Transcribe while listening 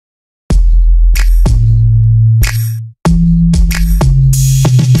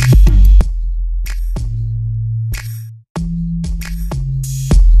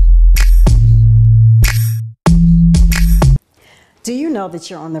Do you know that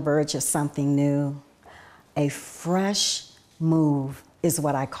you're on the verge of something new? A fresh move is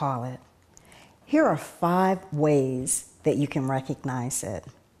what I call it. Here are 5 ways that you can recognize it.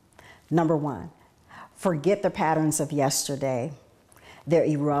 Number 1, forget the patterns of yesterday. They're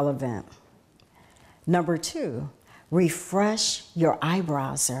irrelevant. Number 2, refresh your eye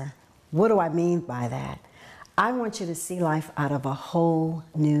browser. What do I mean by that? I want you to see life out of a whole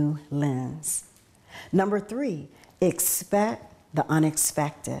new lens. Number 3, expect the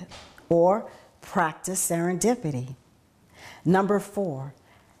unexpected or practice serendipity. Number 4,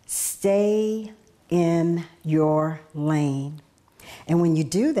 stay in your lane. And when you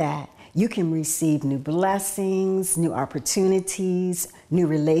do that, you can receive new blessings, new opportunities, new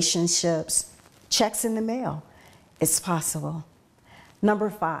relationships, checks in the mail. It's possible. Number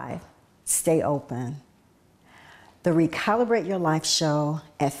 5, stay open. The Recalibrate Your Life show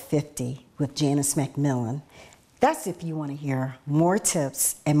at 50 with Janice McMillian. That's if you want to hear more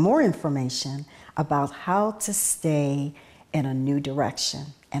tips and more information about how to stay in a new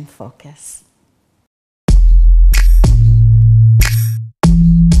direction and focus.